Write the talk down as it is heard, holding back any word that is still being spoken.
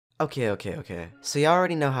Okay. So you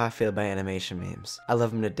already know how I feel about animation memes. I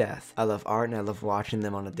love them to death. I love art and I love watching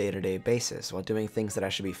them on a day-to-day basis while doing things that I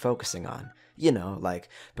should be focusing on. You know, like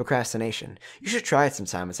procrastination. You should try it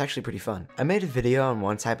sometime, it's actually pretty fun. I made a video on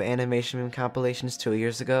one type of animation meme compilations 2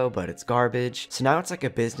 years ago, but it's garbage. So now it's like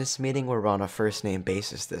a business meeting where we're on a first name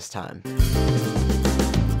basis this time.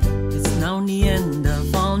 It's now the end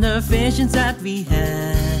of all the visions that we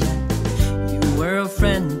had. You were a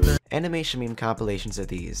friend, but Animation meme compilations are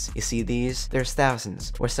these. You see these? There's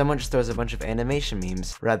thousands, where someone just throws a bunch of animation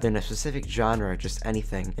memes, rather than a specific genre or just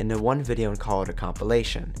anything, into one video and call it a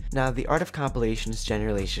compilation. Now, the art of compilations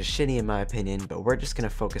generally is just shitty in my opinion, but we're just gonna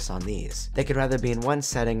focus on these. They could rather be in one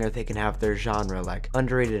setting or they can have their genre like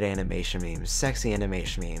underrated animation memes, sexy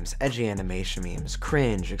animation memes, edgy animation memes,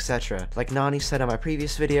 cringe, etc. Like Nani said on my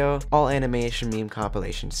previous video, all animation meme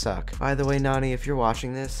compilations suck. By the way, Nani, if you're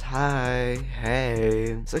watching this, hi,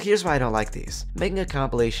 hey. So here's why I don't like these. Making a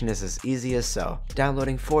compilation is as easy as so.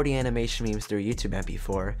 Downloading 40 animation memes through YouTube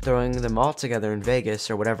MP4, throwing them all together in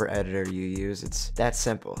Vegas or whatever editor you use, it's that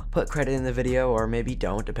simple. Put credit in the video, or maybe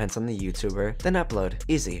don't, depends on the YouTuber, then upload.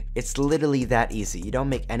 Easy. It's literally that easy. You don't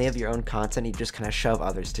make any of your own content, you just kind of shove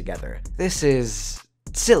others together. This is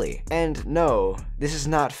silly. And no, this is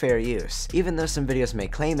not fair use. Even though some videos may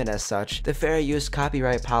claim it as such, the fair use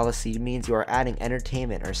copyright policy means you are adding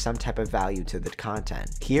entertainment or some type of value to the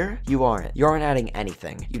content. Here, you aren't. You aren't adding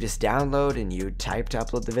anything. You just download and you type to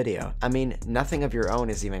upload the video. I mean, nothing of your own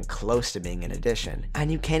is even close to being an addition.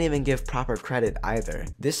 And you can't even give proper credit either.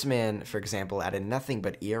 This man, for example, added nothing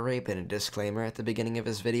but ear rape and a disclaimer at the beginning of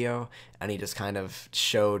his video, and he just kind of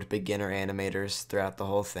showed beginner animators throughout the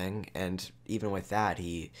whole thing, and even with that,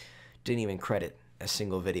 he didn't even credit a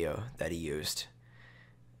single video that he used.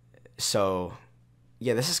 So,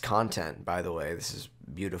 yeah, this is content, by the way. This is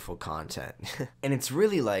beautiful content. And it's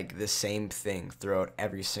really like the same thing throughout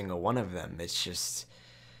every single one of them. It's just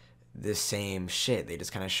the same shit. They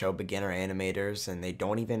just kind of show beginner animators and they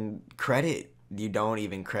don't even credit. You don't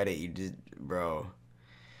even credit. You just, bro.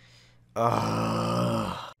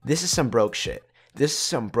 Ugh. This is some broke shit. This is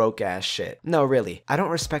some broke ass shit. No, really. I don't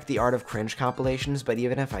respect the art of cringe compilations, but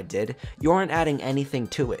even if I did, you aren't adding anything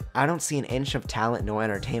to it. I don't see an inch of talent, no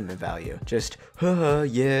entertainment value. Just, haha,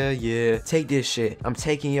 yeah, take this shit. I'm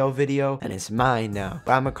taking your video, and it's mine now.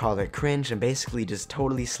 But I'ma call it cringe and basically just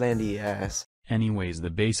totally slander your ass. Anyways, the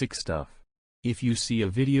basic stuff. If you see a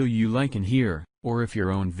video you like in here, or if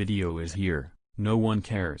your own video is here, no one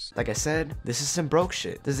cares. Like I said, this is some broke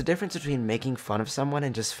shit. There's a difference between making fun of someone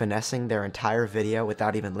and just finessing their entire video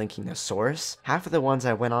without even linking a source. Half of the ones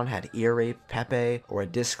I went on had ear rape, Pepe, or a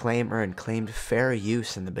disclaimer and claimed fair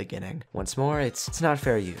use in the beginning. Once more, it's not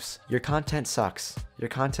fair use. Your content sucks. Your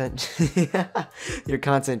content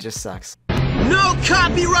just sucks. No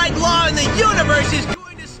copyright law in the universe is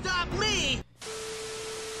going to stop me!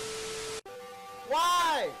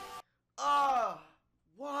 Why?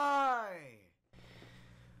 Why?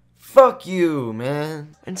 Fuck you,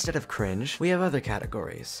 man. Instead of cringe, we have other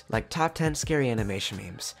categories, like top 10 scary animation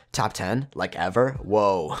memes. Top 10? Like ever?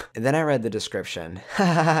 Whoa. And then I read the description.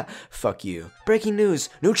 Hahaha, fuck you. Breaking news,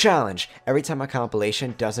 new challenge. Every time a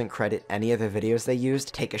compilation doesn't credit any of the videos they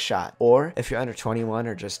used, take a shot. Or, if you're under 21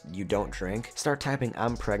 or just you don't drink, start typing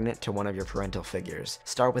I'm pregnant to one of your parental figures.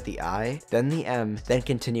 Start with the I, then the M, then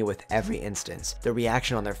continue with every instance. The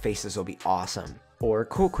reaction on their faces will be awesome. Or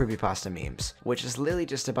cool creepypasta memes, which is literally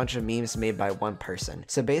just a bunch of memes made by one person.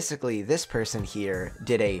 So basically, this person here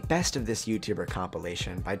did a best of this YouTuber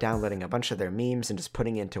compilation by downloading a bunch of their memes and just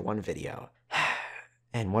putting it into one video.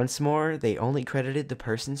 And once more, they only credited the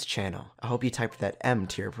person's channel. I hope you typed that M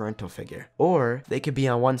to your parental figure. Or, they could be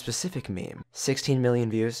on one specific meme. 16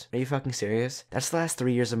 million views? Are you fucking serious? That's the last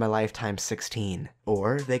 3 years of my life times 16.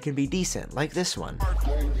 Or, they could be decent, like this one.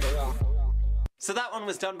 So that one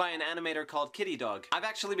was done by an animator called Kitty Dog. I've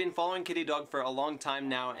actually been following Kitty Dog for a long time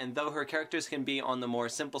now, and though her characters can be on the more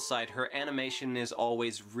simple side, her animation is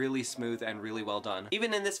always really smooth and really well done.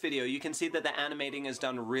 Even in this video, you can see that the animating is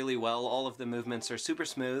done really well. All of the movements are super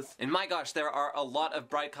smooth. And my gosh, there are a lot of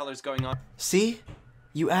bright colors going on. See?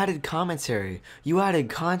 You added commentary. You added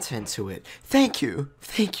content to it. Thank you.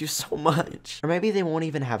 Thank you so much. Or maybe they won't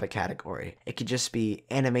even have a category. It could just be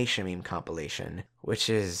animation meme compilation, which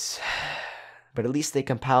is but at least they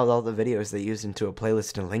compiled all the videos they used into a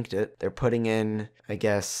playlist and linked it. They're putting in, I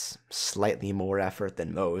guess, slightly more effort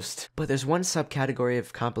than most. But there's one subcategory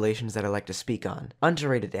of compilations that I like to speak on: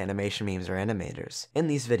 underrated animation memes or animators. In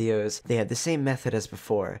these videos, they had the same method as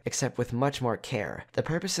before, except with much more care. The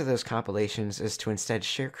purpose of those compilations is to instead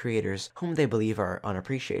share creators whom they believe are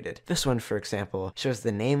unappreciated. This one, for example, shows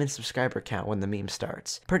the name and subscriber count when the meme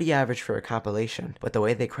starts. Pretty average for a compilation, but the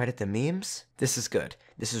way they credit the memes? This is good.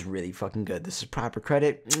 This is really fucking good. This is proper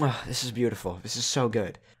credit. This is beautiful. This is so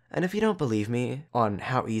good. And if you don't believe me on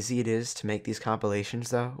how easy it is to make these compilations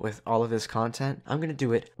though, with all of this content, I'm gonna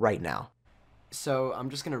do it right now. So I'm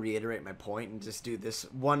just gonna reiterate my point and just do this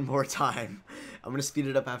one more time. I'm gonna speed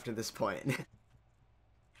it up after this point.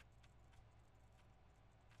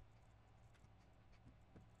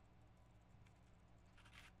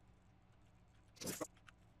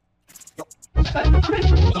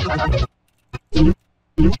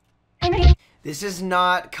 This is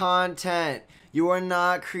not content. You are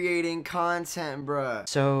not creating content, bruh.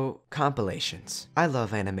 So, compilations. I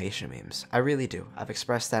love animation memes. I really do. I've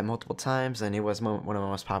expressed that multiple times, and it was one of my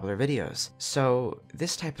most popular videos. So,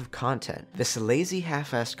 this type of content, this lazy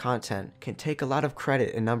half-assed content, can take a lot of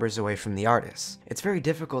credit and numbers away from the artists. It's very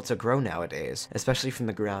difficult to grow nowadays, especially from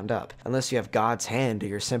the ground up, unless you have God's hand or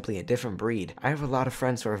you're simply a different breed. I have a lot of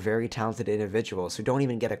friends who are very talented individuals who don't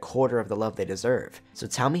even get a quarter of the love they deserve. So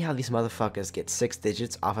tell me how these motherfuckers get 6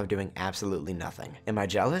 digits off of doing absolutely nothing. Am I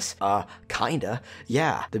jealous? Kinda.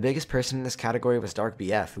 Yeah, the biggest person in this category was Dark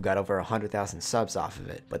BF, who got over 100,000 subs off of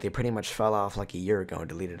it, but they pretty much fell off like a year ago and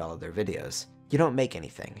deleted all of their videos. You don't make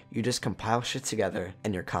anything. You just compile shit together,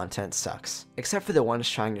 and your content sucks. Except for the ones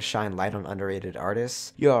trying to shine light on underrated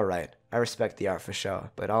artists, you're alright. I respect the art for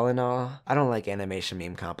sure, but all in all, I don't like animation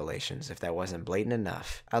meme compilations if that wasn't blatant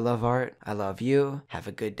enough. I love art, I love you, have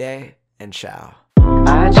a good day, and ciao.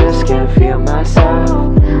 I just can't feel myself,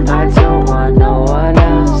 I don't want no one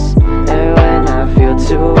else. And when I feel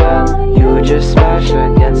too well, you just smash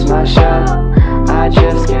against my shell. I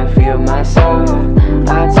just can't feel myself,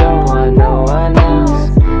 I don't want no one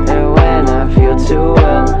else. And when I feel too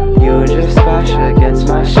well, you just smash against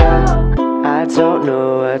my shell. I don't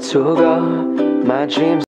know where to go, my dreams